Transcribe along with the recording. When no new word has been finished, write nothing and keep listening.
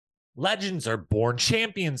Legends are born,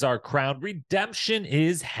 champions are crowned, redemption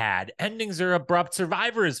is had, endings are abrupt,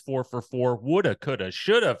 Survivor is 4 for 4, woulda, coulda,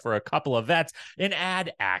 shoulda for a couple of vets, and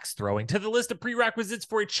add axe throwing to the list of prerequisites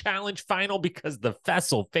for a challenge final because the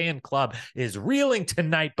Fessel fan club is reeling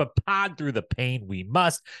tonight, but pod through the pain we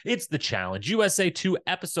must. It's the Challenge USA 2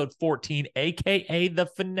 episode 14, aka the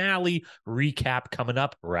finale recap coming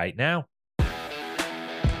up right now.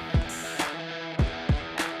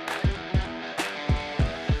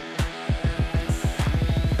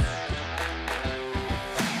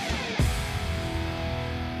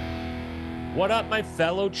 What up, my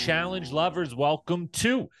fellow challenge lovers? Welcome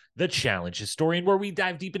to The Challenge Historian, where we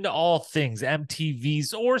dive deep into all things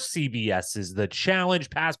MTV's or CBS's The Challenge,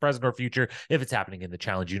 past, present, or future. If it's happening in the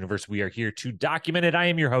Challenge universe, we are here to document it. I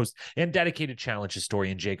am your host and dedicated Challenge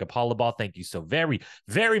historian, Jacob Hollabaugh. Thank you so very,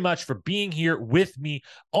 very much for being here with me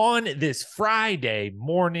on this Friday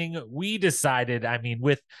morning. We decided,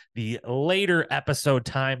 with the later episode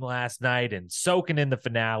time last night and soaking in the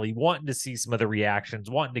finale, wanting to see some of the reactions,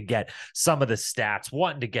 wanting to get some of the stats,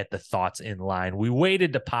 wanting to get the thoughts in line. We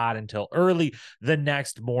waited to pod until early the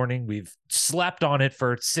next morning. We've slept on it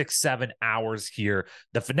for 6-7 hours here.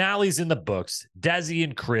 The finale's in the books. Desi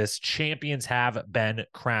and Chris, champions, have been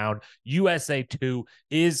crowned. USA 2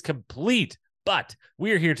 is complete. But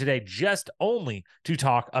we are here today just only to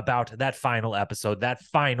talk about that final episode, that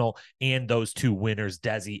final and those two winners,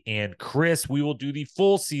 Desi and Chris. We will do the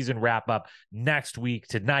full season wrap up next week.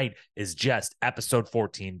 Tonight is just episode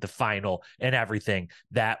 14, the final, and everything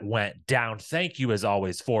that went down. Thank you, as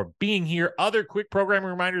always, for being here. Other quick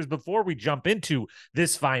programming reminders before we jump into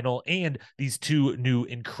this final and these two new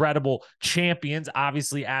incredible champions.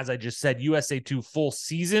 Obviously, as I just said, USA 2 full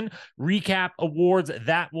season recap awards,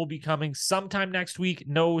 that will be coming sometime next week.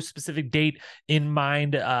 No specific date in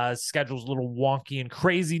mind. Schedule's a little wonky and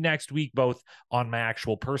crazy next week, both on my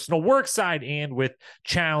actual personal work side and with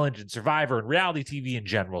Challenge and Survivor and reality TV in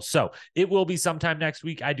general. So it will be sometime next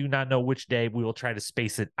week. I do not know which day. We will try to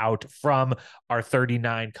space it out from our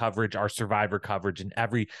 39 coverage, our Survivor coverage, and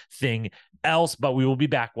everything else. But we will be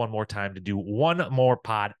back one more time to do one more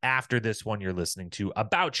pod after this one you're listening to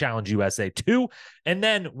about Challenge USA 2. And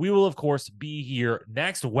then we will, of course, be here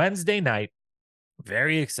next Wednesday night.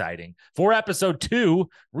 Very exciting for episode 2,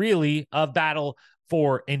 really, of Battle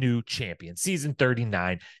for a New Champion, season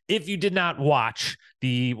 39. If you did not watch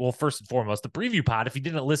first and foremost, the preview pod, if you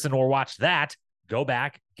didn't listen or watch that, go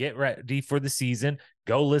back, get ready for the season,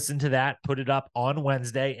 go listen to that, put it up on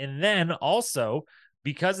Wednesday. And then also,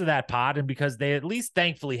 because of that pod and because they at least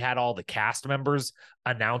thankfully had all the cast members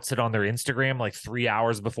announce it on their Instagram like 3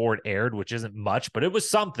 hours before it aired, which isn't much, but it was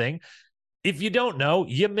something. If you don't know,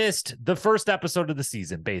 you missed the first episode of the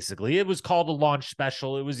season, basically. It was called a launch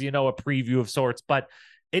special. It was, a preview of sorts, but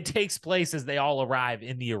it takes place as they all arrive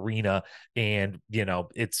in the arena. And,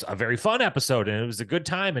 it's a very fun episode and it was a good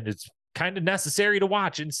time and it's kind of necessary to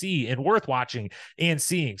watch and see and worth watching and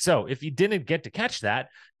seeing. So if you didn't get to catch that,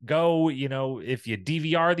 go, if you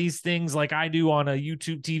DVR these things like I do on a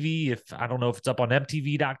YouTube TV, I don't know if it's up on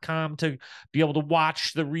mtv.com to be able to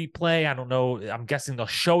watch the replay. I don't know. I'm guessing they'll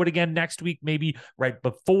show it again next week, maybe right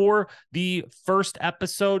before the first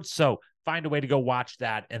episode. So find a way to go watch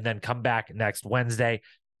that and then come back next Wednesday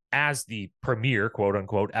as the premiere, quote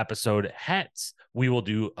unquote, episode hits. We will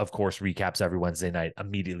do, of course, recaps every Wednesday night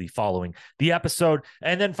immediately following the episode.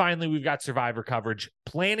 And then finally, we've got Survivor coverage.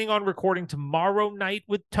 Planning on recording tomorrow night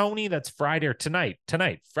with Tony. That's Friday or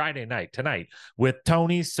Friday night tonight with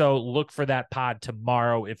Tony. So look for that pod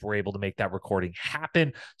tomorrow if we're able to make that recording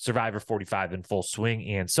happen. Survivor 45 in full swing.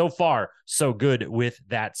 And so far, so good with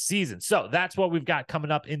that season. So that's what we've got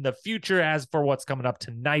coming up in the future. As for what's coming up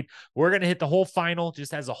tonight, we're going to hit the whole final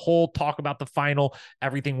just as a whole, talk about the final,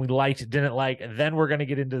 everything we liked, didn't like. And then we're going to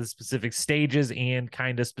get into the specific stages and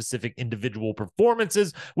kind of specific individual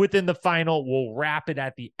performances within the final. We'll wrap it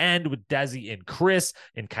at the end with Desi and Chris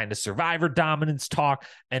and kind of Survivor dominance talk,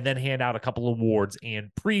 and then hand out a couple awards and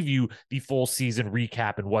preview the full season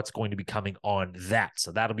recap and what's going to be coming on that.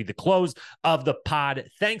 So that'll be the close of the pod.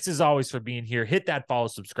 Thanks as always for being here. Hit that follow,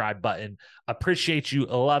 subscribe button. Appreciate you.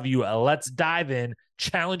 Love you. Let's dive in.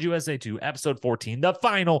 Challenge USA 2, episode 14, the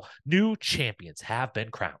final. New champions have been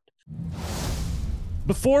crowned.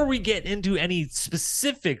 Before we get into any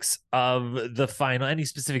specifics of the final, any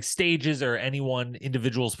specific stages or any one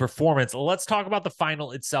individual's performance, let's talk about the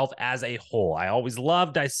final itself as a whole. I always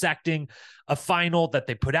love dissecting a final that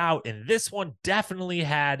they put out, and this one definitely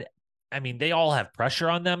had, they all have pressure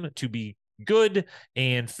on them to be good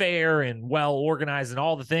and fair and well organized and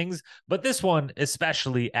all the things, but this one,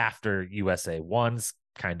 especially after USA 1's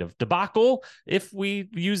kind of debacle, if we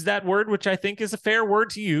use that word, which I think is a fair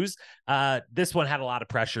word to use. This one had a lot of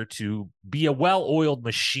pressure to be a well-oiled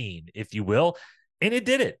machine, if you will. And it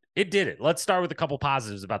did it. It did it. Let's start with a couple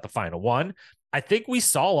positives about the final one. I think we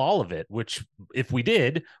saw all of it, which if we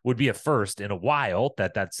did would be a first in a while,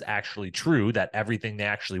 that's actually true, that everything they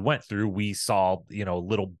actually went through, we saw, a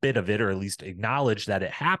little bit of it, or at least acknowledge that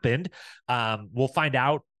it happened. We'll find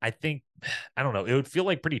out. I think, I don't know, it would feel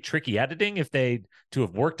like pretty tricky editing to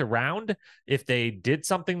have worked around if they did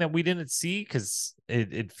something that we didn't see, because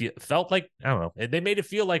it felt like, I don't know, they made it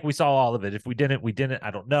feel like we saw all of it. If we didn't, we didn't. I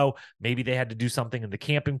don't know. Maybe they had to do something in the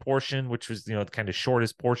camping portion, which was, the kind of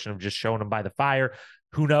shortest portion of just showing them by the fire.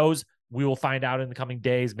 Who knows? We will find out in the coming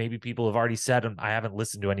days. Maybe people have already said, I haven't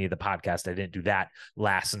listened to any of the podcast. I didn't do that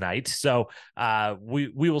last night. So we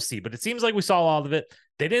will see. But it seems like we saw all of it.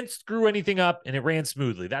 They didn't screw anything up, and it ran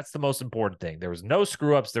smoothly. That's the most important thing. There was no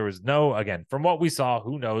screw ups. There was no, again, from what we saw,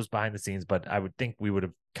 who knows behind the scenes, but I would think we would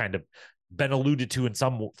have kind of been alluded to in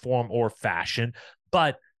some form or fashion.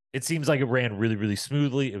 But it seems like it ran really, really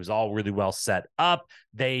smoothly. It was all really well set up.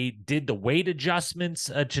 They did the weight adjustments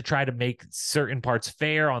to try to make certain parts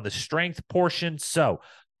fair on the strength portion. So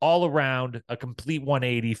all around, a complete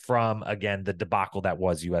 180 from, again, the debacle that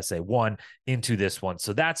was USA 1 into this one.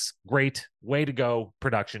 So that's great. Way to go,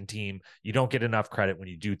 production team. You don't get enough credit when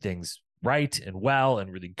you do things right and well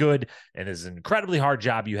and really good. And it's an incredibly hard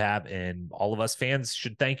job you have. And all of us fans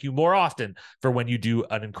should thank you more often for when you do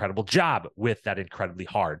an incredible job with that incredibly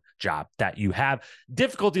hard job that you have.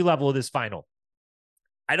 Difficulty level of this final.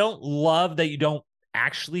 I don't love that you don't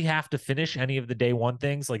actually have to finish any of the day one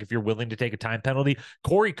things. Like if you're willing to take a time penalty,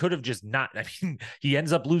 Corey could have just not, he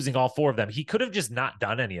ends up losing all 4 of them. He could have just not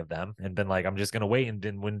done any of them and been like, I'm just going to wait. And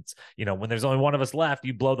then when there's only one of us left,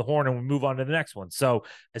 you blow the horn and we move on to the next one. So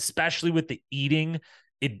especially with the eating,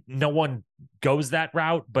 no one goes that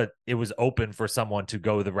route, but it was open for someone to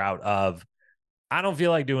go the route of, I don't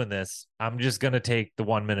feel like doing this. I'm just going to take the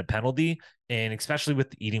 1 minute penalty. And especially with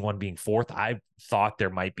the eating one being 4th, I thought there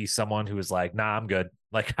might be someone who was like, nah, I'm good.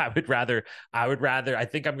 Like I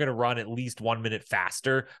think I'm going to run at least 1 minute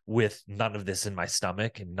faster with none of this in my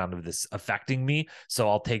stomach and none of this affecting me. So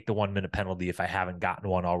I'll take the 1 minute penalty if I haven't gotten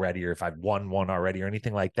one already, or if I've won one already or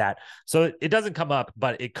anything like that. So it doesn't come up,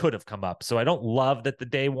 but it could have come up. So I don't love that the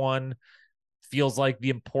day one feels like the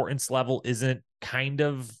importance level isn't kind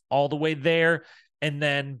of all the way there. And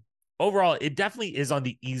then overall, it definitely is on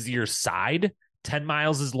the easier side. 10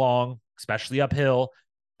 miles is long, especially uphill,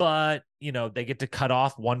 but they get to cut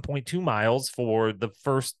off 1.2 miles for the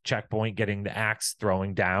first checkpoint, getting the axe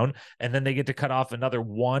throwing down. And then they get to cut off another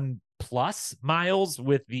 1+ miles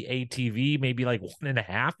with the ATV, maybe like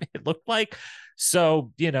 1.5, it looked like.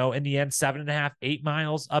 So, in the end, 7.5, 8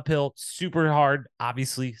 miles uphill, super hard,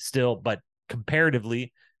 obviously still, but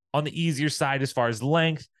comparatively on the easier side as far as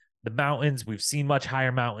length. The mountains, we've seen much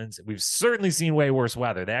higher mountains. We've certainly seen way worse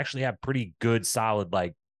weather. They actually have pretty good, solid,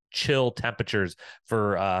 like chill temperatures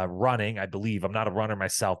for running, I believe. I'm not a runner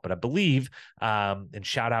myself, but I believe, and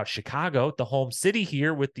shout out Chicago, the home city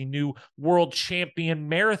here, with the new world champion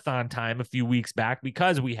marathon time a few weeks back,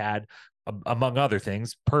 because we had, among other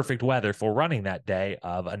things, perfect weather for running that day,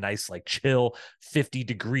 of a nice like chill 50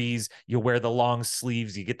 degrees. You wear the long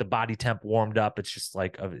sleeves, you get the body temp warmed up. It's just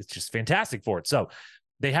like, it's just fantastic for it. So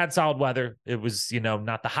they had solid weather. It was,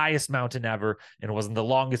 not the highest mountain ever, and it wasn't the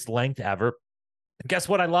longest length ever. And guess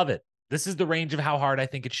what? I love it. This is the range of how hard I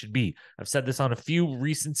think it should be. I've said this on a few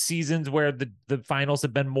recent seasons where the finals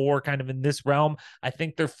have been more kind of in this realm. I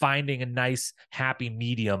think they're finding a nice, happy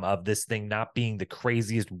medium of this thing not being the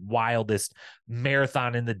craziest, wildest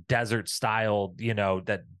marathon in the desert style,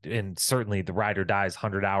 that, and certainly the ride or dies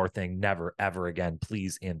 100-hour thing. Never, ever again,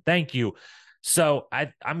 please and thank you. So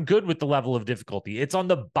I'm good with the level of difficulty. It's on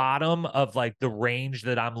the bottom of like the range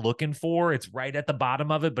that I'm looking for. It's right at the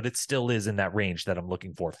bottom of it, but it still is in that range that I'm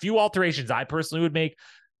looking for. Few alterations I personally would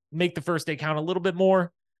make the first day count a little bit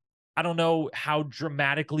more. I don't know how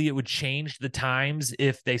dramatically it would change the times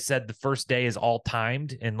if they said the first day is all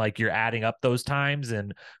timed and like you're adding up those times,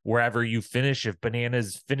 and wherever you finish, if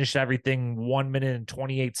Bananas finished everything 1 minute and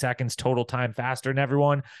 28 seconds total time faster than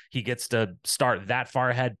everyone, he gets to start that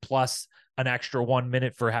far ahead, plus an extra 1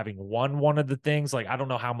 minute for having won one of the things. Like, I don't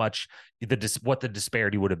know how much what the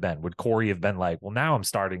disparity would have been. Would Corey have been like, well, now I'm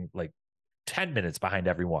starting like 10 minutes behind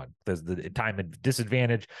everyone? There's the time and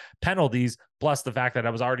disadvantage penalties, plus the fact that I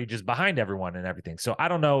was already just behind everyone and everything. So I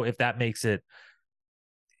don't know if that makes it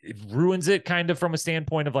ruins it kind of from a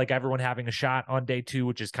standpoint of like everyone having a shot on day 2,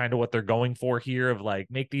 which is kind of what they're going for here, of like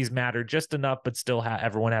make these matter just enough, but still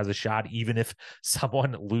everyone has a shot, even if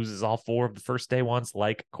someone loses all 4 of the first day ones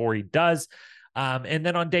like Corey does. And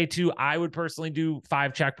then on day 2, I would personally do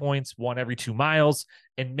 5 checkpoints, 1 every 2 miles,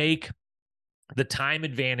 and make the time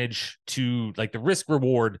advantage to like the risk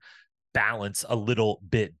reward balance a little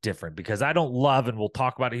bit different, because I don't love, and we'll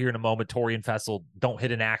talk about it here in a moment, Tori and Fessel don't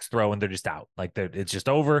hit an axe throw and they're just out. Like it's just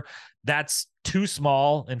over. That's too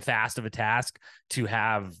small and fast of a task to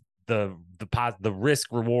have the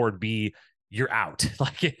risk reward be you're out.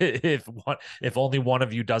 Like if only one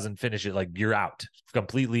of you doesn't finish it, like you're out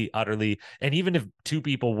completely, utterly. And even if 2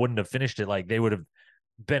 people wouldn't have finished it, like they would have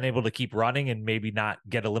been able to keep running and maybe not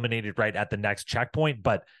get eliminated right at the next checkpoint,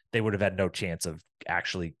 but they would have had no chance of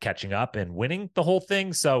actually catching up and winning the whole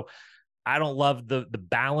thing. So I don't love the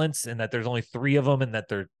balance, and that there's only 3 of them, and that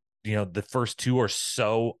they're, the first 2 are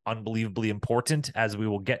so unbelievably important, as we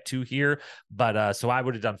will get to here. But so I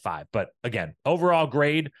would have done 5. But again, overall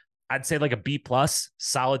grade, I'd say like a B+,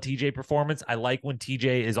 solid TJ performance. I like when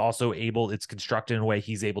TJ is also able, it's constructed in a way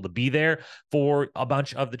he's able to be there for a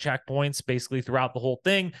bunch of the checkpoints basically throughout the whole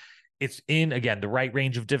thing. It's in, again, the right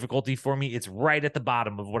range of difficulty for me. It's right at the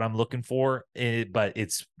bottom of what I'm looking for, but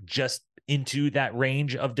it's just into that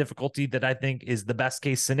range of difficulty that I think is the best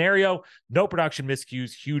case scenario. No production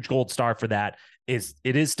miscues, huge gold star for that. It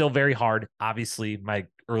is still very hard. Obviously, my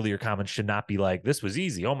earlier comments should not be like, this was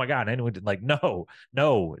easy, oh my God, anyone did, like, no,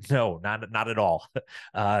 not at all.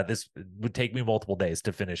 This would take me multiple days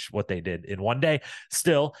to finish what they did in one day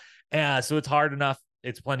still. So it's hard enough.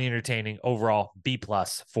 It's plenty entertaining. Overall, B+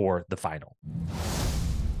 for the final.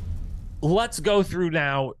 Let's go through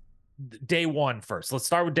now day 1 first. Let's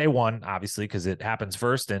start with day 1, obviously, because it happens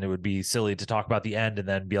first, and it would be silly to talk about the end and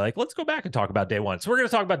then be like, let's go back and talk about day 1. So we're going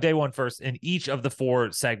to talk about day 1 first in each of the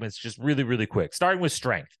 4 segments, just really, really quick, starting with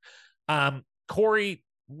strength. Corey,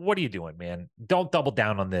 what are you doing, man? Don't double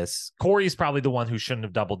down on this. Corey's probably the one who shouldn't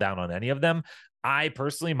have doubled down on any of them. I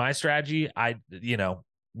personally, my strategy,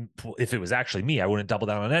 if it was actually me, I wouldn't double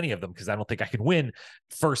down on any of them, because I don't think I can win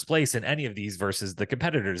first place in any of these versus the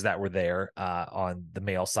competitors that were there on the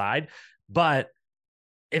male side. But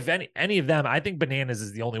if any of them, I think Bananas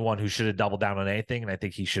is the only one who should have doubled down on anything. And I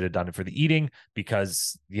think he should have done it for the eating,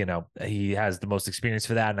 because, he has the most experience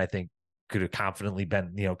for that. And I think could have confidently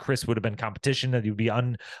been, Chris would have been competition, that he would be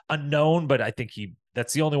unknown, but I think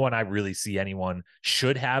that's the only one I really see anyone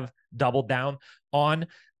should have doubled down on.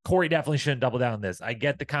 Corey definitely shouldn't double down on this. I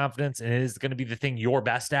get the confidence, and it is going to be the thing you're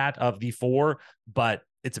best at of the 4, but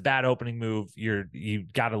it's a bad opening move. You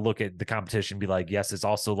got to look at the competition, be like, yes, it's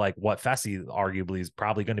also like what Fessy arguably is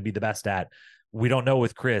probably going to be the best at. We don't know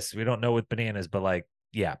with Chris, we don't know with Bananas, but like,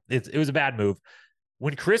 yeah, it was a bad move.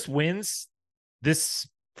 When Chris wins this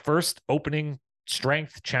first opening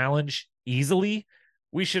strength challenge easily,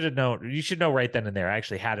 we should have known. You should know right then and there. I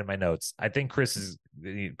actually had in my notes, I think Chris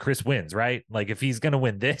wins, right? Like if he's going to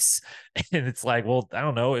win this, and it's like, well, I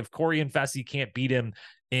don't know, if Corey and Fessy can't beat him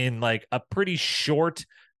in like a pretty short,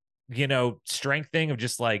 strength thing of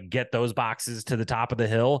just like get those boxes to the top of the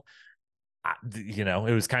hill,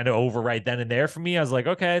 it was kind of over right then and there for me. I was like,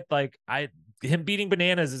 okay, like him beating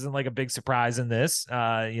Bananas isn't like a big surprise in this.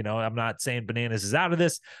 I'm not saying Bananas is out of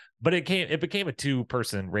this, but it became a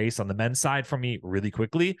 2-person race on the men's side for me really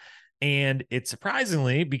quickly. And it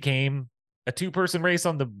surprisingly became a 2-person race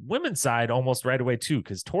on the women's side almost right away too.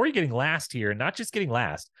 Cause Tori getting last here, and not just getting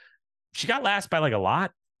last, she got last by like a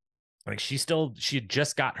lot. Like she had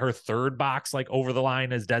just got her 3rd box like over the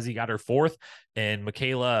line as Desi got her 4th, and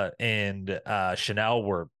Michaela and Chanel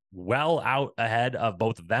were well out ahead of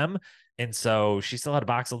both of them. And so she still had a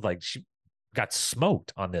box of like, she got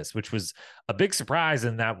smoked on this, which was a big surprise.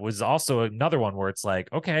 And that was also another one where it's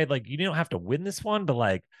like, okay, like you don't have to win this one, but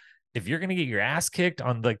like, if you're going to get your ass kicked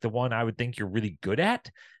on like the one I would think you're really good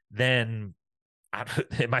at, then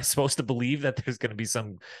am I supposed to believe that there's going to be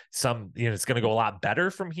some, it's going to go a lot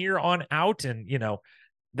better from here on out? And,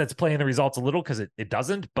 that's playing the results a little, because it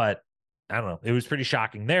doesn't, but I don't know. It was pretty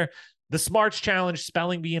shocking there. The Smarts Challenge,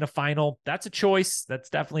 spelling bee in a final, that's a choice. That's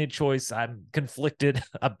definitely a choice. I'm conflicted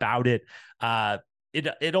about it.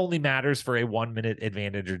 It only matters for a 1-minute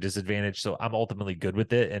advantage or disadvantage, so I'm ultimately good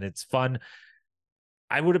with it, and it's fun.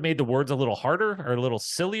 I would have made the words a little harder or a little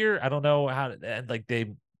sillier. I don't know how, like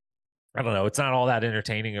I don't know. It's not all that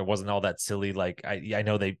entertaining. It wasn't all that silly. Like I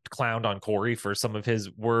know they clowned on Corey for some of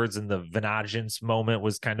his words, and the vengeance moment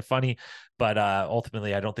was kind of funny, but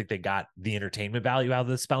ultimately I don't think they got the entertainment value out of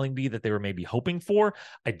the spelling bee that they were maybe hoping for.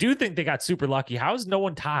 I do think they got super lucky. How is no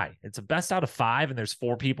one tie? It's a best out of 5, and there's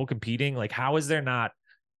 4 people competing. Like, how is there not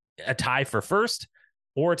a tie for first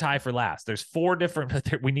or a tie for last? There's 4 different,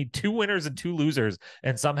 we need 2 winners and 2 losers,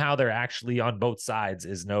 and somehow they're actually on both sides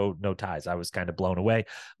is no ties. I was kind of blown away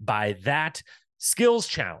by that. Skills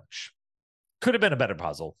challenge. could have been a better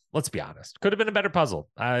puzzle. Let's be honest. Could have been a better puzzle.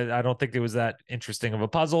 I don't think it was that interesting of a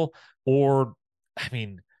puzzle. Or, I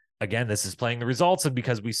mean, again, this is playing the results, and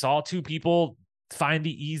because we saw two people find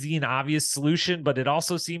the easy and obvious solution, but it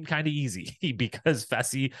also seemed kind of easy because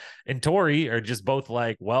Fessy and Tori are just both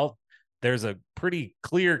like, well, there's a pretty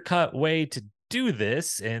clear cut way to do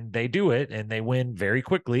this, and they do it and they win very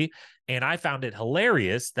quickly. And I found it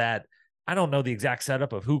hilarious that I don't know the exact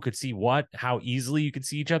setup of who could see what, how easily you could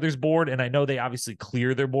see each other's board. And I know they obviously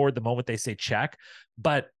clear their board the moment they say check,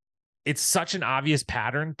 but it's such an obvious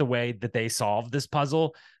pattern, the way that they solve this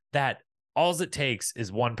puzzle, that all it takes is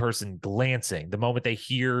one person glancing the moment they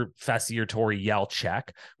hear Fessy or Tori yell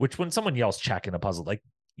check, which when someone yells check in a puzzle, like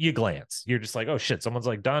you glance, you're just like, oh shit, someone's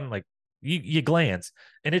like done. Like you glance,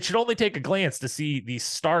 and it should only take a glance to see the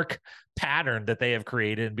stark pattern that they have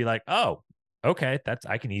created and be like, oh, okay,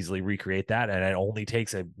 I can easily recreate that. And it only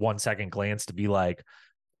takes a 1 second glance to be like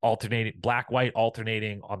alternating black, white,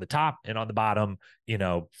 alternating on the top and on the bottom,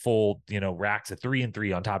 full, racks of 3 and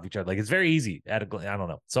 3 on top of each other. Like it's very easy at a I don't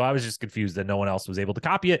know. So I was just confused that no one else was able to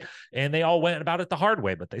copy it, and they all went about it the hard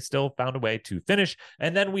way, but they still found a way to finish.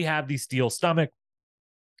 And then we have the steel stomach,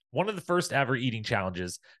 one of the first ever eating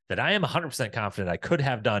challenges that I am 100% confident I could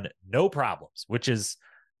have done no problems, which is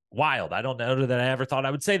wild. I don't know that I ever thought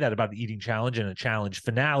I would say that about an eating challenge and a challenge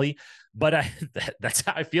finale, but that's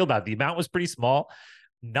how I feel about it. The amount was pretty small.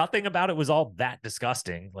 Nothing about it was all that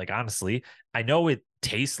disgusting. Like, honestly, I know it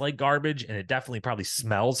tastes like garbage and it definitely probably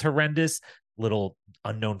smells horrendous. Little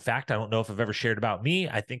unknown fact, I don't know if I've ever shared about me.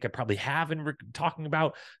 I think I probably have in talking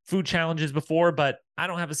about food challenges before, but I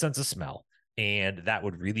don't have a sense of smell. And that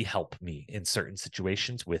would really help me in certain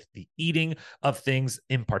situations with the eating of things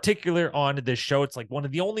in particular on this show. It's like one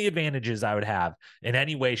of the only advantages I would have in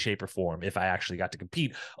any way, shape, or form if I actually got to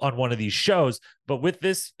compete on one of these shows. But with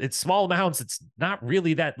this, it's small amounts. It's not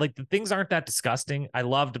really that, like, the things aren't that disgusting. I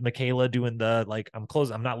loved Michaela doing the, like, I'm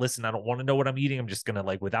close, I'm not listening, I don't want to know what I'm eating, I'm just gonna,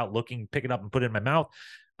 like, without looking, pick it up and put it in my mouth.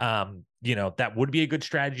 That would be a good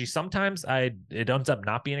strategy. Sometimes it ends up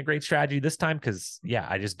not being a great strategy this time, because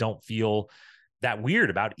I just don't feel that weird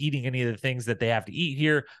about eating any of the things that they have to eat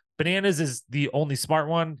here. Bananas is the only smart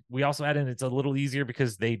one. We also add in, it's a little easier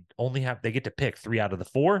because they get to pick 3 out of the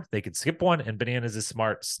 4. They could skip one, and Bananas is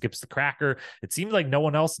smart, skips the cracker. It seems like no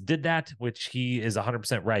one else did that, which he is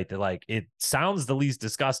 100% right. That, like, it sounds the least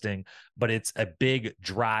disgusting, but it's a big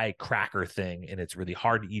dry cracker thing, and it's really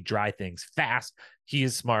hard to eat dry things fast. He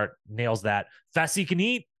is smart, nails that. Fessy can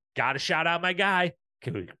eat. Got to shout out my guy.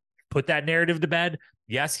 Can we put that narrative to bed?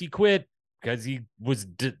 Yes, he quit because he was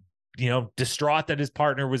distraught that his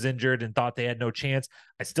partner was injured and thought they had no chance.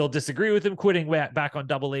 I still disagree with him quitting back on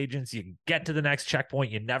Double Agents. You can get to the next checkpoint.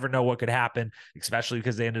 You never know what could happen, especially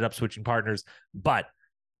because they ended up switching partners. But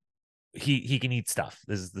he can eat stuff.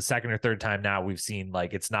 This is the second or third time now we've seen,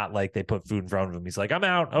 like, it's not like they put food in front of him. He's like, I'm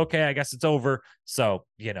out. Okay, I guess it's over. So,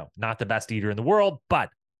 not the best eater in the world, but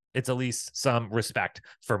it's at least some respect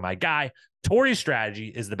for my guy. Tori's strategy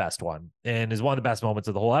is the best one and is one of the best moments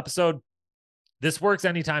of the whole episode. This works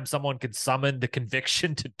anytime someone can summon the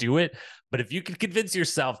conviction to do it. But if you can convince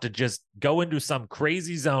yourself to just go into some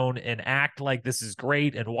crazy zone and act like this is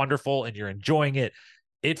great and wonderful and you're enjoying it,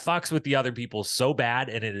 it fucks with the other people so bad.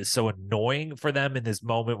 And it is so annoying for them in this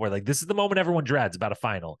moment where, like, this is the moment everyone dreads about a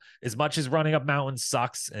final. As much as running up mountains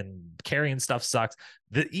sucks and carrying stuff sucks,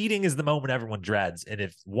 the eating is the moment everyone dreads. And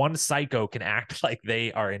if one psycho can act like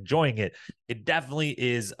they are enjoying it, it definitely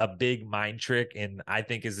is a big mind trick, and I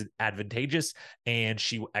think is advantageous. And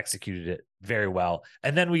she executed it very well.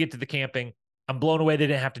 And then we get to the camping. I'm blown away they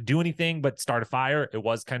didn't have to do anything but start a fire. It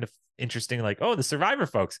was kind of interesting, like, oh, the Survivor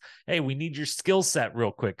folks, hey, we need your skill set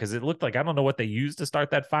real quick, because it looked like, I don't know what they used to start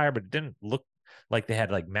that fire, but it didn't look like they had,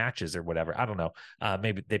 like, matches or whatever. I don't know.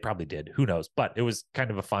 Maybe they probably did. Who knows? But it was kind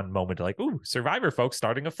of a fun moment to, like, ooh, Survivor folks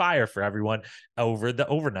starting a fire for everyone over the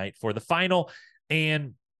overnight for the final.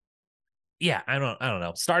 And I don't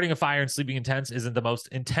know. Starting a fire and sleeping in tents isn't the most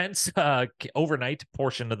intense overnight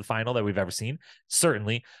portion of the final that we've ever seen,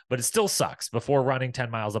 certainly, but it still sucks. Before running 10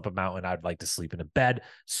 miles up a mountain, I'd like to sleep in a bed.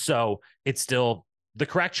 So it's still the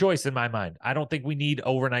correct choice in my mind. I don't think we need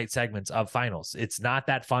overnight segments of finals. It's not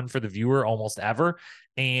that fun for the viewer almost ever.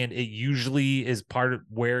 And it usually is part of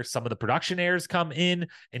where some of the production errors come in.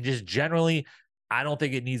 And just generally, I don't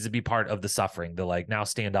think it needs to be part of the suffering, the, like, now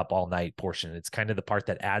stand up all night portion. It's kind of the part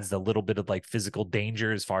that adds the little bit of, like, physical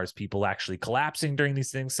danger as far as people actually collapsing during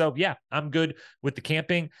these things. So I'm good with the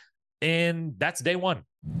camping. And that's day 1.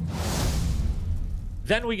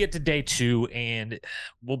 Then we get to day 2, and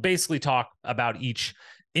we'll basically talk about each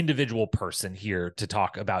individual person here to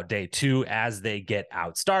talk about day 2 as they get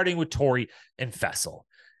out, starting with Tori and Fessy.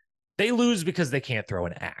 They lose because they can't throw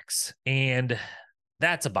an axe. And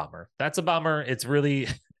that's a bummer. That's a bummer. It's really,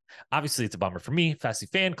 obviously, it's a bummer for me, Fessy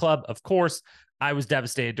fan club. Of course, I was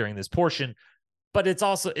devastated during this portion, but it's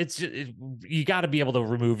also, you got to be able to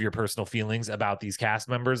remove your personal feelings about these cast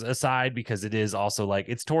members aside, because it is also like,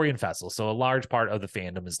 it's Tori and Fessel. So a large part of the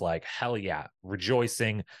fandom is like, hell yeah,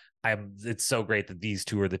 rejoicing. It's so great that these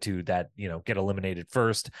two are the two that, get eliminated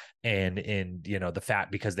first, and the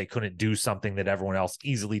fact, because they couldn't do something that everyone else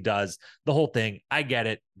easily does, the whole thing. I get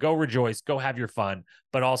it. Go rejoice, go have your fun,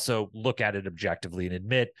 but also look at it objectively and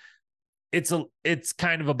admit it's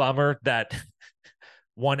kind of a bummer that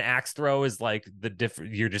one axe throw is like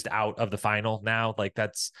you're just out of the final now. Like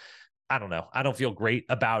that's, I don't know. I don't feel great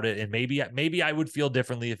about it. And maybe I would feel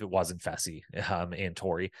differently if it wasn't Fessy and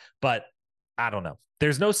Tori, but I don't know.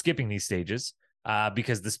 There's no skipping these stages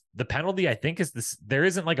because the penalty, I think, is this. There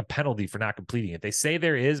isn't like a penalty for not completing it. They say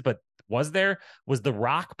there is, but was the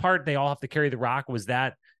rock part? They all have to carry the rock. Was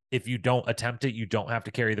that if you don't attempt it, you don't have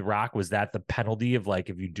to carry the rock? Was that the penalty of like,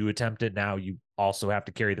 if you do attempt it, now you also have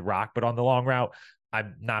to carry the rock, but on the long route?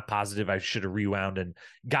 I'm not positive. I should have rewound and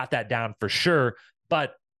got that down for sure,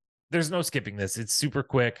 but there's no skipping this. It's super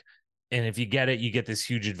quick. And if you get it, you get this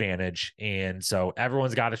huge advantage. And so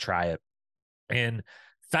everyone's got to try it. And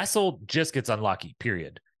Fessel just gets unlucky,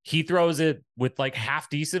 period. He throws it with like half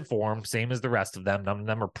decent form, same as the rest of them. None of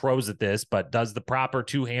them are pros at this, but does the proper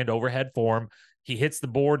two-hand overhead form. He hits the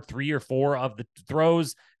board 3 or 4 of the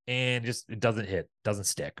throws and just, it doesn't hit, doesn't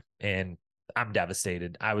stick. And I'm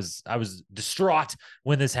devastated. I was distraught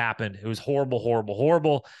when this happened. It was horrible, horrible,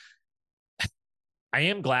 horrible. I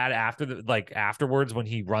am glad afterwards when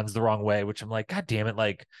he runs the wrong way, which I'm like, God damn it.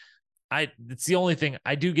 Like it's the only thing.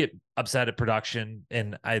 I do get upset at production,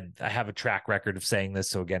 and I have a track record of saying this.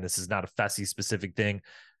 So again, this is not a Fessy specific thing.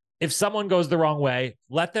 If someone goes the wrong way,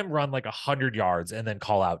 let them run like 100 yards and then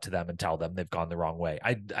call out to them and tell them they've gone the wrong way.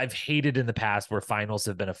 I've hated in the past where finals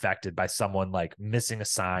have been affected by someone like missing a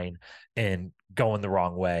sign and going the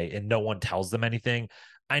wrong way and no one tells them anything.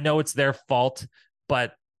 I know it's their fault,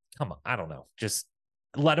 but come on, I don't know. Just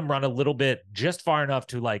let them run a little bit, just far enough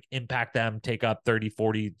to like impact them, take up 30,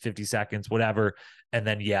 40, 50 seconds, whatever, and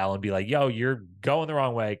then yell and be like, yo, you're going the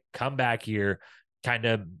wrong way. Come back here. Kind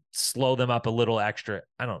of slow them up a little extra.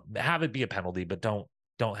 I don't have it be a penalty, but don't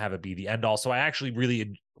have it be the end all. So I actually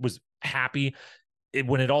really was happy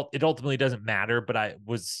when it ultimately doesn't matter, but I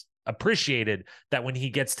was appreciated that when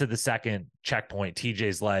he gets to the second checkpoint,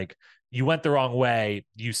 TJ's like, you went the wrong way.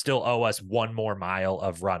 You still owe us 1 more mile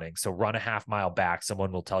of running. So run a half mile back.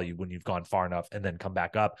 Someone will tell you when you've gone far enough and then come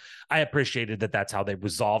back up. I appreciated that that's how they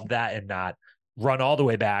resolved that, and not run all the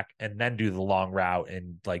way back and then do the long route.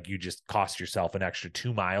 And like, you just cost yourself an extra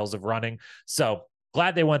 2 miles of running. So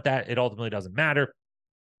glad they went that. It ultimately doesn't matter.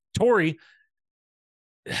 Tori,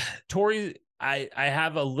 I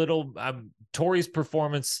have a little, Tori's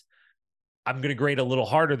performance, I'm going to grade a little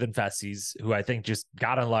harder than Fessy's, who I think just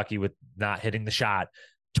got unlucky with not hitting the shot.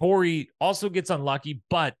 Tori also gets unlucky,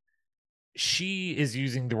 but she is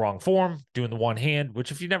using the wrong form, doing the one hand,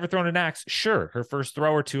 which if you've never thrown an axe, sure. Her first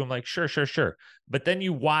throw or two, I'm like, sure. But then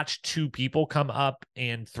you watch 2 people come up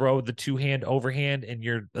and throw the 2-hand overhand, and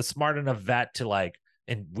you're a smart enough vet to like,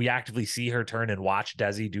 and we actively see her turn and watch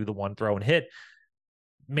Desi do the one throw and hit.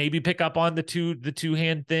 Maybe pick up on the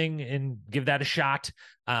two-hand thing and give that a shot.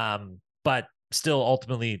 But still,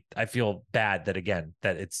 ultimately, I feel bad that, again,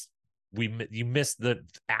 that you missed the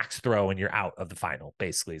axe throw and you're out of the final,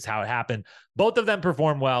 basically, is how it happened. Both of them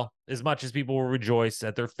performed well, as much as people will rejoice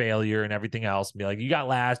at their failure and everything else. Be like, you got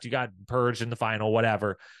last, you got purged in the final,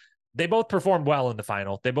 whatever. They both performed well in the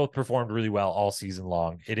final. They both performed really well all season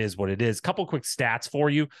long. It is what it is. Couple quick stats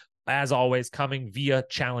for you. As always, coming via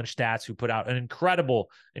Challenge Stats, who put out an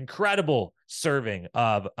incredible serving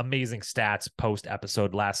of amazing stats post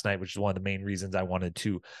episode last night, which is one of the main reasons I wanted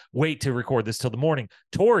to wait to record this till the morning.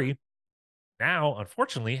 Tori now,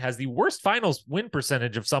 unfortunately, has the worst finals win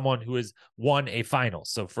percentage of someone who has won a final.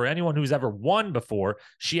 So for anyone who's ever won before,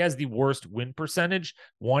 she has the worst win percentage,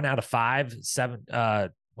 1 out of 5,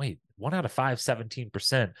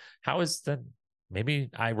 17%. How is that? Maybe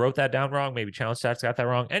I wrote that down wrong. Maybe Challenge Stats got that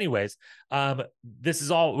wrong. Anyways, this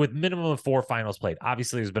is all with minimum of 4 finals played.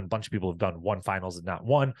 Obviously, there's been a bunch of people who've done 1 finals and not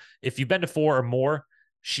 1. If you've been to 4 or more,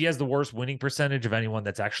 she has the worst winning percentage of anyone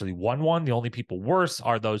that's actually won 1. The only people worse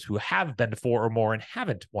are those who have been to 4 or more and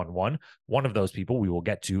haven't won 1. One of those people we will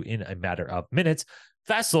get to in a matter of minutes.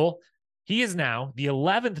 Fessel, he is now the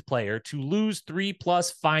 11th player to lose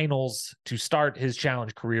 3+ finals to start his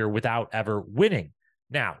challenge career without ever winning.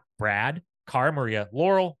 Now, Brad, Cara Maria,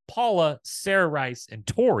 Laurel, Paula, Sarah Rice, and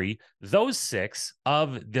Tori, those 6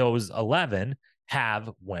 of those 11 have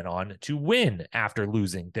went on to win after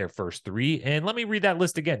losing their first 3. And let me read that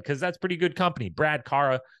list again, because that's pretty good company. Brad,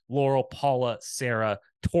 Cara, Laurel, Paula, Sarah,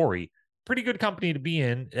 Tori. Pretty good company to be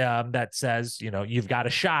in, that says, you've got a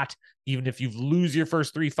shot, even if you lose your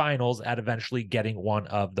first 3 finals, at eventually getting one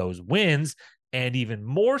of those wins. And even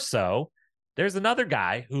more so, there's another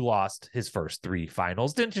guy who lost his first 3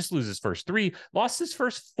 finals, didn't just lose his first 3, lost his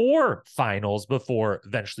first 4 finals before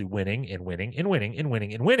eventually winning and winning and winning and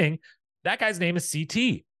winning and winning. That guy's name is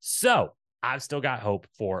CT. So I've still got hope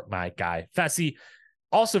for my guy, Fessy.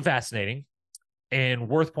 Also fascinating and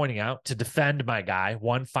worth pointing out, to defend my guy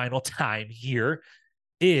one final time here,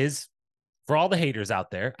 is for all the haters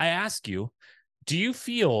out there, I ask you, do you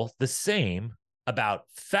feel the same about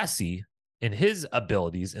Fessy and his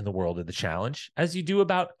abilities in the world of the challenge as you do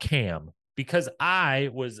about Cam? Because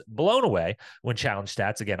I was blown away when Challenge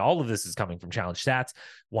Stats, again, all of this is coming from Challenge Stats,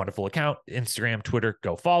 wonderful account, Instagram, Twitter,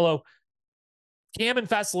 go follow. Cam and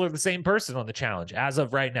Fessy are the same person on the challenge as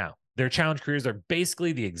of right now. Their challenge careers are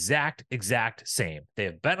basically the exact same. They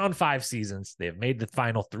have been on 5 seasons. They have made the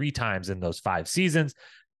final 3 times in those 5 seasons.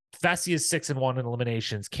 Fessy is 6-1 in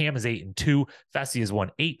eliminations. Cam is 8-2. Fessy has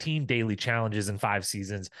won 18 daily challenges in 5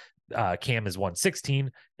 seasons. Cam has won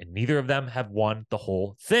 16, and neither of them have won the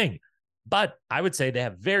whole thing. But I would say they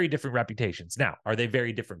have very different reputations. Now, are they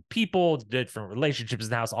very different people, different relationships in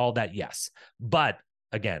the house, all that? Yes. But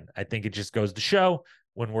again, I think it just goes to show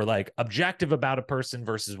when we're like objective about a person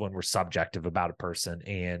versus when we're subjective about a person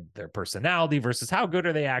and their personality versus how good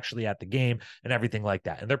are they actually at the game and everything like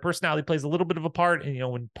that. And their personality plays a little bit of a part in,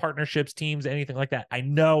 when partnerships, teams, anything like that. I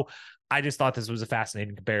know. I just thought this was a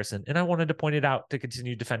fascinating comparison, and I wanted to point it out to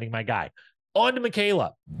continue defending my guy. On to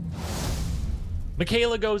Michaela.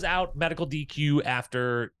 Michaela goes out medical DQ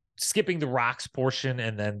after skipping the rocks portion,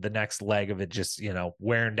 and then the next leg of it just,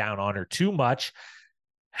 wearing down on her too much.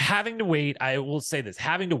 Having to wait, I will say this,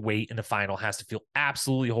 having to wait in the final has to feel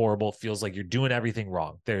absolutely horrible. Feels like you're doing everything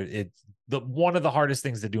wrong. One of the hardest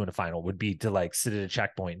things to do in a final would be to sit at a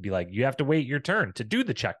checkpoint and be like, you have to wait your turn to do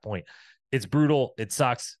the checkpoint. It's brutal. It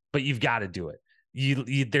sucks, but you've got to do it.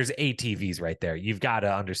 There's ATVs right there. You've got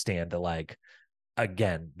to understand that,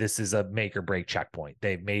 again, this is a make or break checkpoint.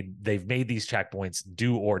 They've made these checkpoints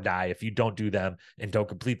do or die. If you don't do them and don't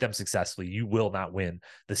complete them successfully, you will not win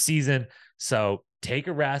the season. So take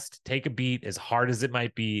a rest, take a beat, as hard as it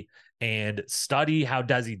might be, and study how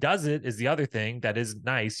Desi does it is the other thing that is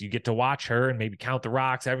nice. You get to watch her and maybe count the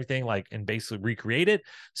rocks, everything, and basically recreate it.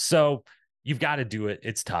 So you've got to do it.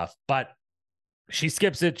 It's tough, but she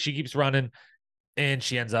skips it. She keeps running, and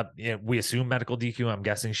she ends up, we assume medical DQ. I'm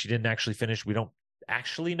guessing she didn't actually finish. We don't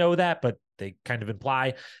actually know that, but they kind of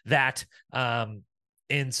imply that. And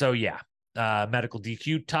so, medical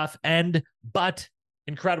DQ, tough end, but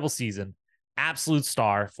incredible season. Absolute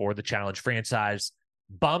star for the challenge franchise.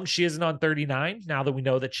 Bummed she isn't on 39 now that we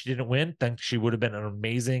know that she didn't win. Think she would have been an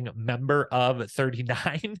amazing member of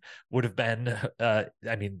 39. Would have been,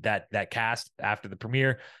 that cast after the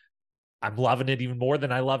premiere. I'm loving it even more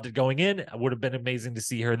than I loved it going in. It would have been amazing to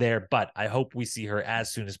see her there, but I hope we see her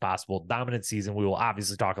as soon as possible. Dominant season. We will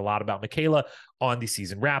obviously talk a lot about Michaela on the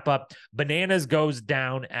season wrap up. Bananas goes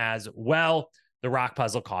down as well. The rock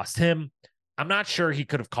puzzle cost him. I'm not sure he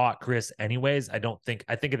could have caught Chris anyways. I think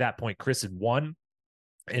at that point Chris had won,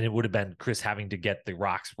 and it would have been Chris having to get the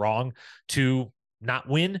rocks wrong to not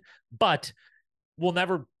win, but we'll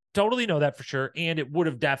never totally know that for sure. And it would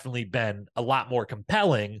have definitely been a lot more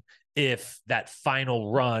compelling if that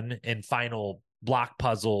final run and final block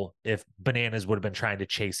puzzle, if Bananas would have been trying to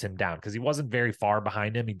chase him down, because he wasn't very far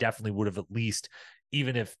behind him. He definitely would have, at least,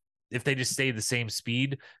 even if they just stayed the same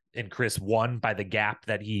speed and Chris won by the gap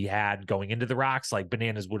that he had going into the rocks,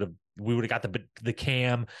 Bananas we would have got the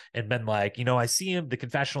cam and been like, I see him, the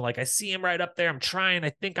confessional, I see him right up there. I'm trying.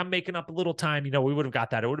 I think I'm making up a little time. We would have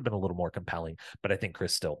got that. It would have been a little more compelling, but I think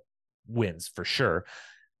Chris still wins for sure.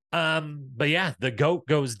 But yeah, the GOAT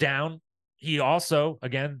goes down. He also,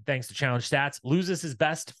 again, thanks to Challenge Stats, loses his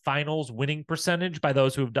best finals winning percentage by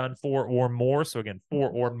those who have done 4 or more. So again, 4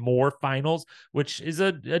 or more finals, which is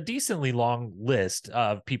a decently long list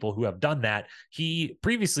of people who have done that. He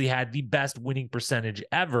previously had the best winning percentage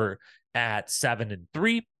ever at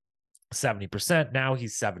 7-3. 70%. Now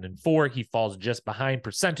he's 7-4. He falls just behind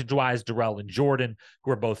percentage-wise Darrell and Jordan,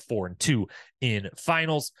 who are both 4-2 in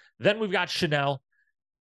finals. Then we've got Chanel.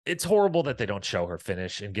 It's horrible that they don't show her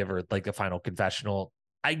finish and give her a final confessional.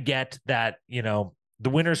 I get that, the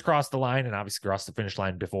winners cross the line and obviously cross the finish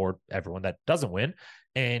line before everyone that doesn't win.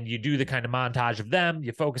 And you do the kind of montage of them,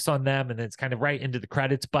 you focus on them, and it's kind of right into the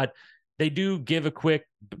credits. But they do give a quick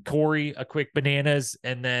Corey, a quick Bananas,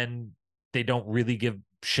 and then they don't really give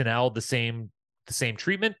Chanel the same the same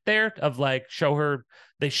treatment there of like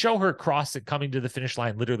they show her cross it coming to the finish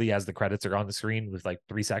line literally as the credits are on the screen with like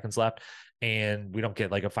 3 seconds left, and we don't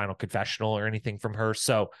get like a final confessional or anything from her.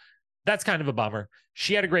 So that's kind of a bummer.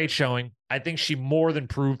 She had a great showing. I think she more than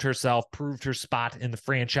proved herself, proved her spot in the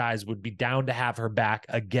franchise, would be down to have her back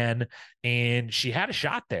again. And she had a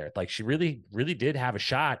shot there. Like she really, really did have a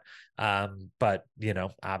shot. But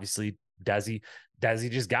obviously Desi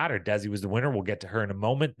just got her. Desi was the winner. We'll get to her in a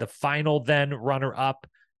moment. The final then runner up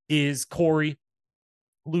is Corey,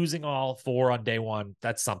 losing all 4 on day one.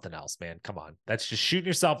 That's something else, man. Come on. That's just shooting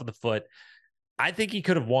yourself in the foot. I think he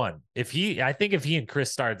could have won. I think if he and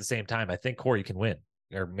Chris start at the same time, I think Corey can win,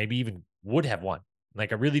 or maybe even would have won.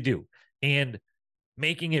 Like I really do. And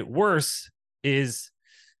making it worse is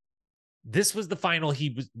this was the final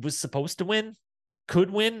he was supposed to win, could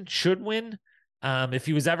win, should win. If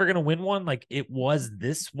he was ever going to win one, like it was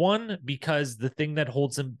this one, because the thing that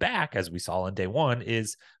holds him back, as we saw on day one,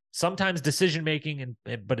 is sometimes decision making,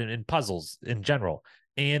 but in puzzles in general.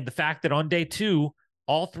 And the fact that on day two,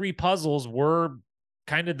 all 3 puzzles were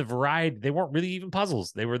kind of the variety. They weren't really even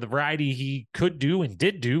puzzles. They were the variety he could do and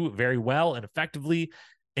did do very well and effectively.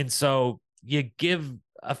 And so you give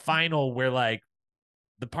a final where like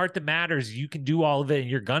the part that matters, you can do all of it and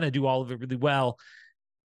you're going to do all of it really well.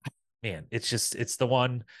 Man, it's the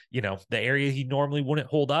one, the area he normally wouldn't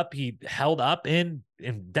hold up. He held up and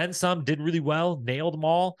then some, did really well, nailed them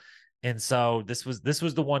all. And so this was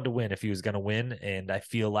the one to win if he was going to win. And I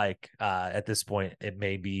feel like at this point, it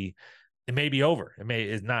may be over.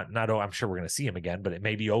 It's not, I'm sure we're going to see him again, but it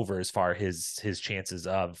may be over as far as his chances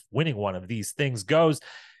of winning one of these things goes.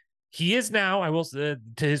 He is now, I will say,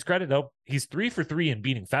 to his credit though, he's 3 for 3 in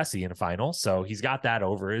beating Fessy in a final. So he's got that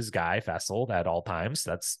over his guy, Fessel, at all times.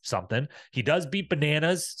 That's something. He does beat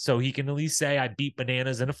Bananas, so he can at least say, I beat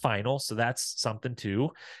Bananas in a final. So that's something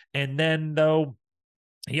too. And then though,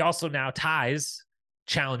 he also now ties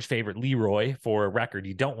challenge favorite Leroy for a record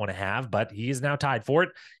you don't want to have, but he is now tied for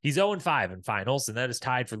it. He's 0-5 in finals, and that is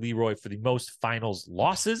tied for Leroy for the most finals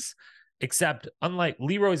losses, except unlike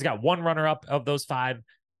Leroy's got 1 runner-up of those 5.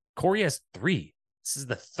 Corey has 3. This is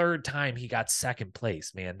the 3rd time he got second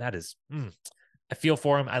place, man. That is, I feel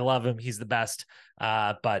for him. I love him. He's the best.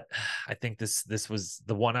 But I think this was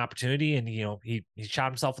the one opportunity, and he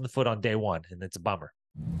shot himself in the foot on day one, and it's a bummer.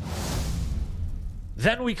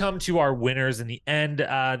 Then we come to our winners in the end.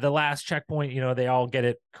 The last checkpoint, they all get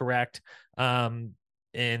it correct. And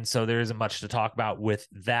so there isn't much to talk about with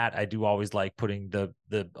that. I do always like putting the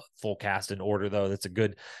full cast in order, though. It's a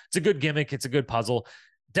good gimmick. It's a good puzzle.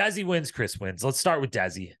 Desi wins, Chris wins. Let's start with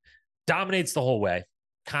Desi. Dominates the whole way.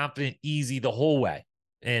 Confident, easy the whole way.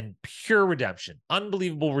 And pure redemption.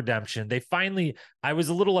 Unbelievable redemption. I was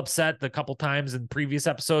a little upset the couple times in previous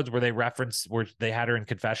episodes where they had her in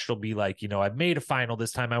confessional be like, I've made a final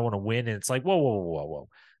this time. I want to win. And it's like, whoa.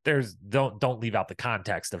 Don't leave out the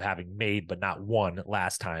context of having made but not won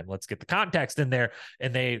last time. Let's get the context in there.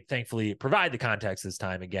 And they thankfully provide the context this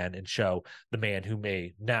time again and show the man who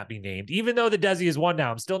may not be named. Even though the Desi has won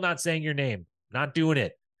now, I'm still not saying your name. Not doing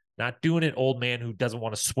it. Not doing it, old man who doesn't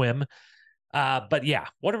want to swim. But yeah,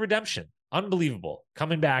 what a redemption. Unbelievable.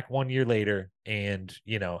 Coming back 1 year later and,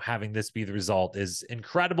 having this be the result is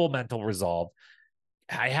incredible mental resolve.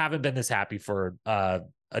 I haven't been this happy for a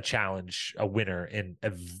winner in a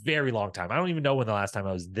very long time. I don't even know when the last time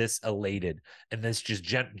I was this elated and this just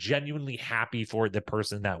genuinely happy for the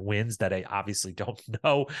person that wins that I obviously don't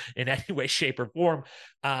know in any way, shape, or form.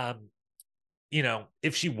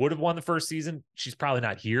 If she would have won the first season, she's probably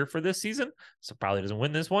not here for this season. So probably doesn't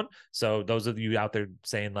win this one. So those of you out there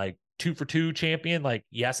saying like 2 for 2 champion, like,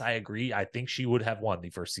 yes, I agree. I think she would have won the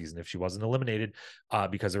first season if she wasn't eliminated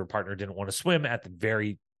because her partner didn't want to swim at the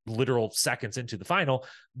very literal seconds into the final.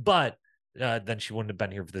 But then she wouldn't have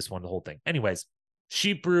been here for this one, the whole thing. Anyways,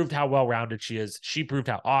 she proved how well-rounded she is. She proved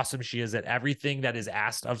how awesome she is at everything that is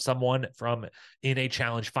asked of someone from in a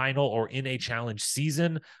challenge final or in a challenge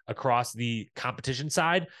season across the competition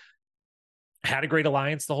side. Had a great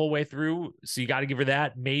alliance the whole way through. So you got to give her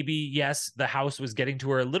that. Maybe, yes, the house was getting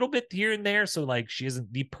to her a little bit here and there. So like she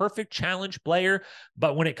isn't the perfect challenge player,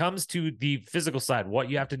 but when it comes to the physical side, what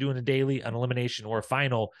you have to do in a daily, an elimination, or a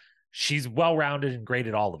final, she's well-rounded and great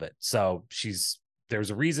at all of it. So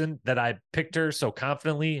there's a reason that I picked her so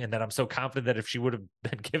confidently, and that I'm so confident that if she would have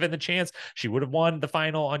been given the chance, she would have won the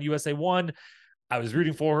final on USA 1. I was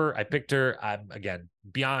rooting for her. I picked her. I'm, again,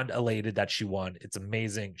 beyond elated that she won. It's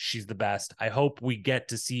amazing. She's the best. I hope we get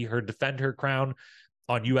to see her defend her crown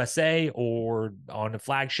on USA or on a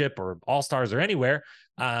flagship or All-Stars or anywhere.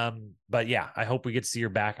 But yeah, I hope we get to see her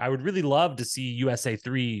back. I would really love to see USA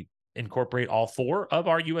 3 incorporate all 4 of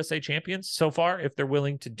our USA champions so far, if they're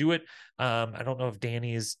willing to do it. I don't know if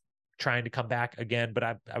Danny is trying to come back again, but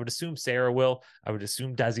I would assume Sarah will. I would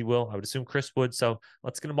assume Desi will. I would assume Chris would. So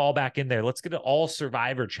let's get them all back in there. Let's get it all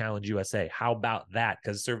Survivor Challenge USA. How about that?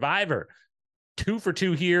 Because Survivor, 2 for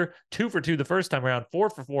 2 here, 2 for 2 the first time around, 4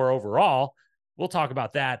 for 4 overall. We'll talk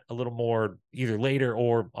about that a little more either later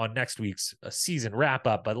or on next week's season wrap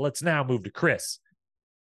up. But let's now move to Chris.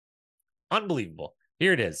 Unbelievable.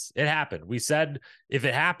 Here it is. It happened. We said if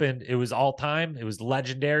it happened, it was all time. It was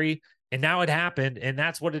legendary. And now it happened, and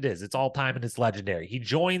that's what it is. It's all time and it's legendary. He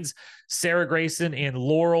joins Sarah Grayson and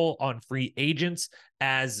Laurel on Free Agents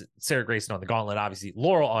as Sarah Grayson on the Gauntlet, obviously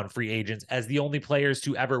Laurel on Free Agents as the only players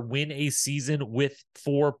to ever win a season with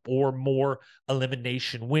 4 or more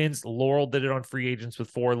elimination wins. Laurel did it on Free Agents with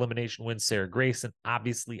 4 elimination wins. Sarah Grayson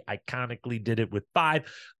obviously iconically did it with 5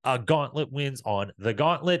 Gauntlet wins on the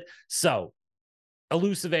Gauntlet. So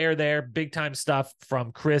elusive air there, big time stuff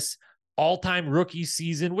from Chris. All-time rookie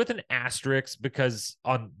season with an asterisk, because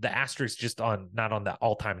on the asterisk just on not on the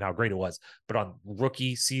all-time how great it was, but on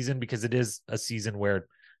rookie season, because it is a season where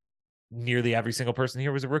nearly every single person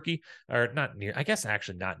here was a rookie, or not near, I guess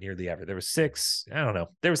actually not nearly ever. There was 6, I don't know.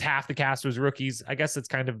 There was half the cast was rookies. I guess it's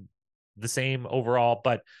kind of the same overall,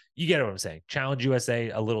 but you get what I'm saying. Challenge USA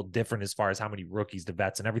a little different as far as how many rookies to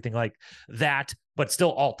vets and everything like that, but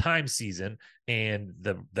still all-time season. And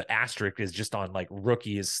the asterisk is just on like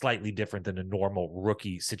rookie is slightly different than a normal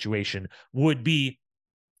rookie situation would be.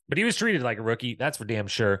 But he was treated like a rookie, that's for damn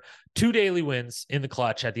sure. 2 daily wins in the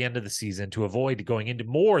clutch at the end of the season to avoid going into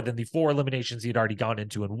more than the 4 eliminations he had already gone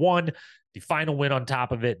into and won. The final win on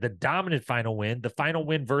top of it, the dominant final win, the final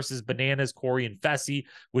win versus Bananas, Corey, and Fessy,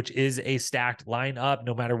 which is a stacked lineup.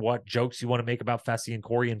 No matter what jokes you want to make about Fessy and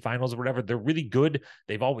Corey in finals or whatever, they're really good.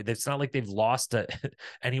 It's not like they've lost to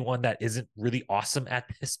anyone that isn't really awesome at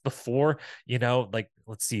this before. You know, like,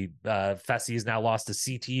 let's see, Fessy has now lost to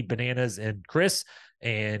CT, Bananas, and Chris.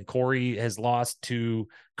 And Corey has lost to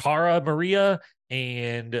Cara, Maria,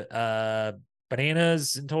 and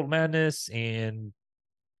Bananas in Total Madness, and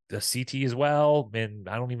the CT as well. And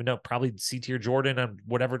I don't even know, probably CT or Jordan on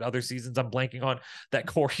whatever other seasons I'm blanking on that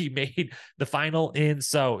Corey made the final in.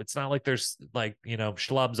 So it's not like there's like, you know,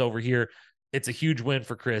 schlubs over here. It's a huge win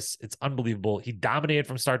for Chris. It's unbelievable. He dominated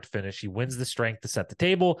from start to finish. He wins the strength to set the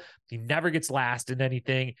table. He never gets last in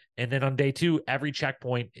anything. And then on day 2, every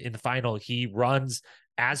checkpoint in the final, he runs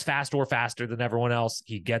as fast or faster than everyone else.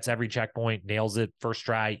 He gets every checkpoint, nails it first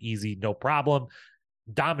try, easy, no problem.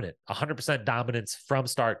 Dominant, 100% dominance from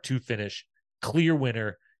start to finish. Clear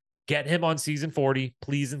winner. Get him on season 40,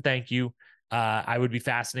 please and thank you. I would be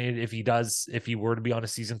fascinated if he were to be on a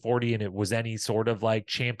season 40 and it was any sort of like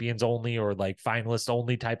champions only or like finalists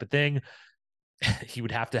only type of thing. He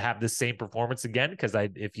would have to have the same performance again, because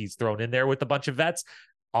if he's thrown in there with a bunch of vets,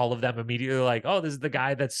 all of them immediately like, oh, this is the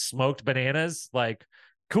guy that smoked Bananas. Like,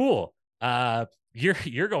 cool.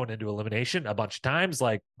 You're going into elimination a bunch of times.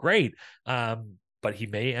 Like, great. But he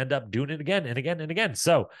may end up doing it again and again and again.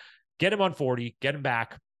 So get him on 40, get him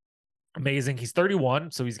back. Amazing. He's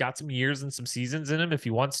 31, so he's got some years and some seasons in him if he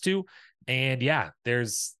wants to. And yeah,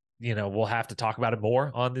 there's, you know, we'll have to talk about it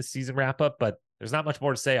more on this season wrap up, but there's not much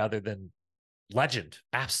more to say other than legend,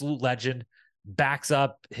 absolute legend. Backs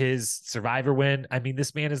up his Survivor win. I mean,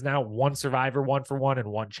 this man is now 1 Survivor 1 for 1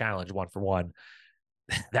 and 1 challenge 1 for 1.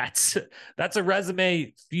 That's a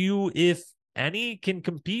resume few, if any, can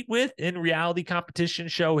compete with in reality competition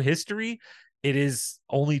show history. It is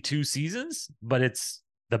only 2 seasons, but it's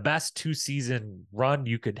the best 2-season run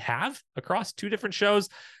you could have across 2 different shows.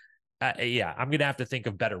 Yeah, I'm going to have to think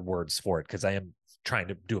of better words for it, because I am trying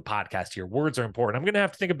to do a podcast here. Words are important. I'm going to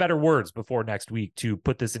have to think of better words before next week to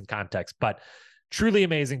put this in context, but truly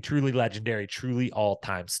amazing, truly legendary, truly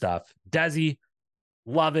all-time stuff. Desi,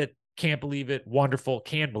 love it. Can't believe it. Wonderful.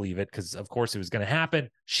 Can believe it, because of course it was going to happen.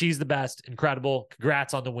 She's the best. Incredible.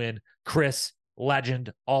 Congrats on the win. Chris,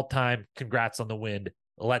 legend, all-time. Congrats on the win.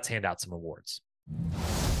 Let's hand out some awards.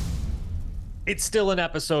 It's still an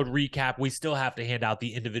episode recap. We still have to hand out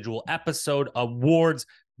the individual episode awards,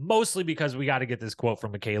 mostly because we got to get this quote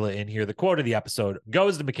from Michaela in here. The quote of the episode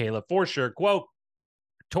goes to Michaela for sure. Quote,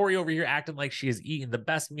 Tori over here acting like she has eaten the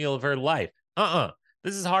best meal of her life.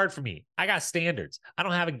 This is hard for me. I got standards. I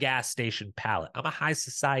don't have a gas station palate. I'm a high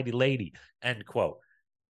society lady. End quote.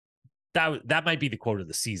 That might be the quote of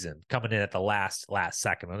the season, coming in at the last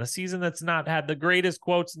second on a season that's not had the greatest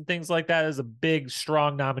quotes and things like that. Is a big,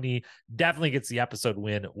 strong nominee. Definitely gets the episode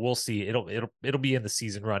win. We'll see. It'll be in the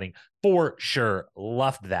season running for sure.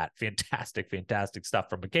 Loved that. Fantastic stuff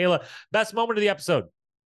from Michaela. Best moment of the episode.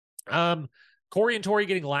 Corey and Tori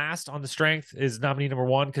getting last on the strength is nominee number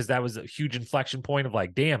one, because that was a huge inflection point of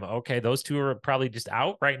like, damn, okay, those two are probably just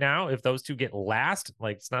out right now. If those two get last,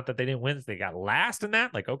 like, it's not that they didn't win, they got last in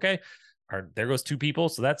that. Like, okay, there goes two people.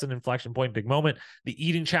 So that's an inflection point, big moment. The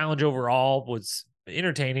eating challenge overall was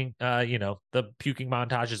entertaining. The puking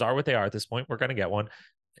montages are what they are at this point. We're going to get one.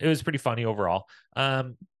 It was pretty funny overall.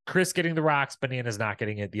 Chris getting the rocks, Bananas not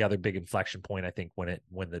getting it. The other big inflection point, I think, when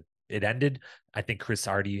it ended. I think Chris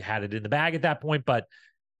already had it in the bag at that point, but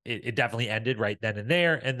it definitely ended right then and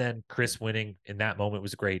there. And then Chris winning in that moment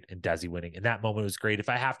was great, and Desi winning in that moment was great. If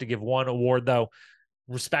I have to give one award, though,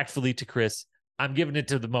 respectfully to Chris, I'm giving it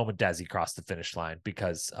to the moment Desi crossed the finish line,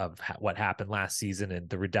 because of what happened last season and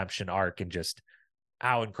the redemption arc, and just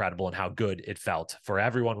how incredible and how good it felt for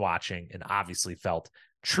everyone watching, and obviously felt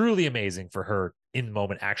truly amazing for her in the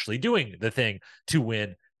moment, actually doing the thing to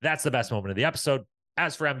win. That's the best moment of the episode.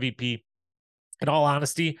 As for MVP, in all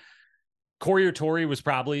honesty, Corey or Tori was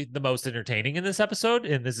probably the most entertaining in this episode.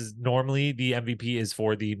 And this is normally the MVP is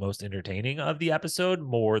for the most entertaining of the episode,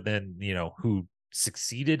 more than, who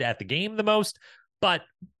succeeded at the game the most. But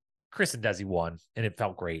Chris and Desi won, and it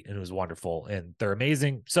felt great, and it was wonderful, and they're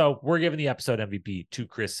amazing. So we're giving the episode MVP to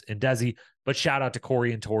Chris and Desi, but shout out to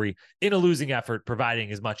Corey and Tori in a losing effort, providing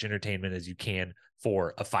as much entertainment as you can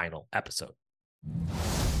for a final episode.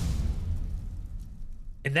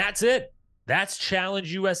 And that's it. That's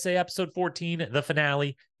Challenge USA episode 14, the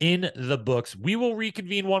finale, in the books. We will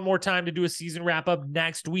reconvene one more time to do a season wrap up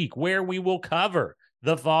next week, where we will cover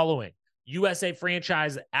the following: USA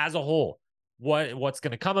franchise as a whole. What's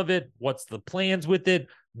going to come of it? What's the plans with it?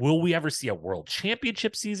 Will we ever see a world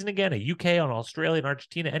championship season again? A UK on Australia and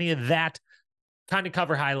Argentina? Any of that? Kind of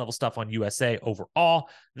cover high level stuff on USA overall.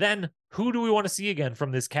 Then who do we want to see again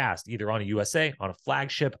from this cast? Either on a USA, on a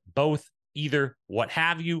flagship, both, either, what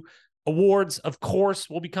have you. Awards, of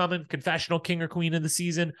course, will be coming. Confessional king or queen of the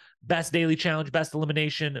season, best daily challenge, best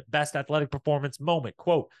elimination, best athletic performance, moment,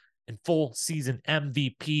 quote, and full season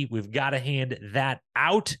MVP. We've got to hand that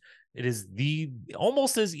out. It is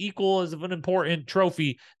almost as equal as of an important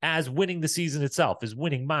trophy as winning the season itself, is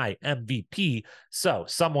winning my MVP. So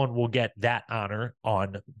someone will get that honor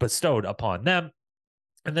bestowed upon them.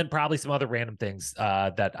 And then probably some other random things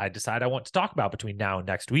that I decide I want to talk about between now and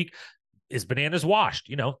next week. Is Bananas washed?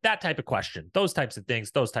 That type of question, those types of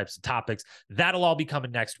things, those types of topics. That'll all be coming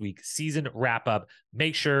next week. Season wrap up.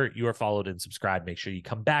 Make sure you are followed and subscribed. Make sure you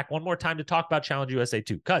come back one more time to talk about Challenge USA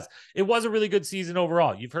 2, because it was a really good season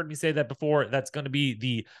overall. You've heard me say that before. That's going to be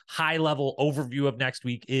the high level overview of next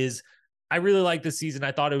week. I really like this season.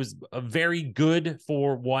 I thought it was a very good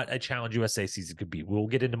for what a Challenge USA season could be. We'll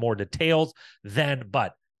get into more details then,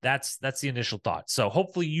 but that's the initial thought. So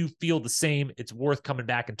hopefully you feel the same. It's worth coming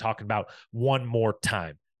back and talking about one more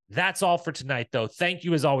time. That's all for tonight, though. Thank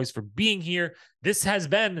you, as always, for being here. This has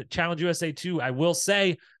been Challenge USA 2. I will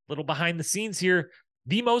say, a little behind the scenes here,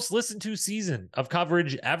 the most listened to season of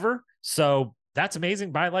coverage ever. So that's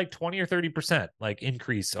amazing by like 20 or 30% like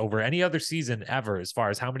increase over any other season ever, as far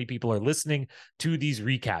as how many people are listening to these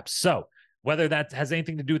recaps. So whether that has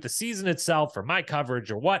anything to do with the season itself or my coverage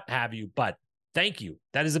or what have you, but thank you.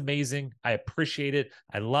 That is amazing. I appreciate it.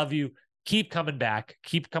 I love you. Keep coming back.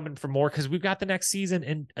 Keep coming for more, because we've got the next season.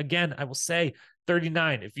 And again, I will say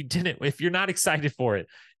 39. If you're not excited for it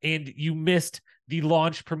and you missed the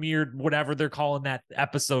launch premiered, whatever they're calling that,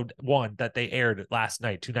 episode 1 that they aired last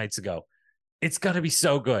night, 2 nights ago, it's going to be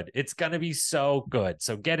so good. It's going to be so good.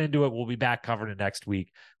 So get into it. We'll be back covering it next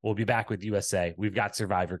week. We'll be back with USA. We've got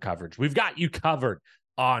Survivor coverage. We've got you covered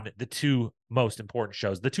on the 2 most important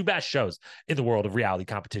shows, the 2 best shows in the world of reality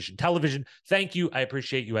competition television. Thank you. I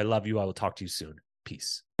appreciate you. I love you. I will talk to you soon.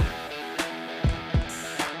 Peace.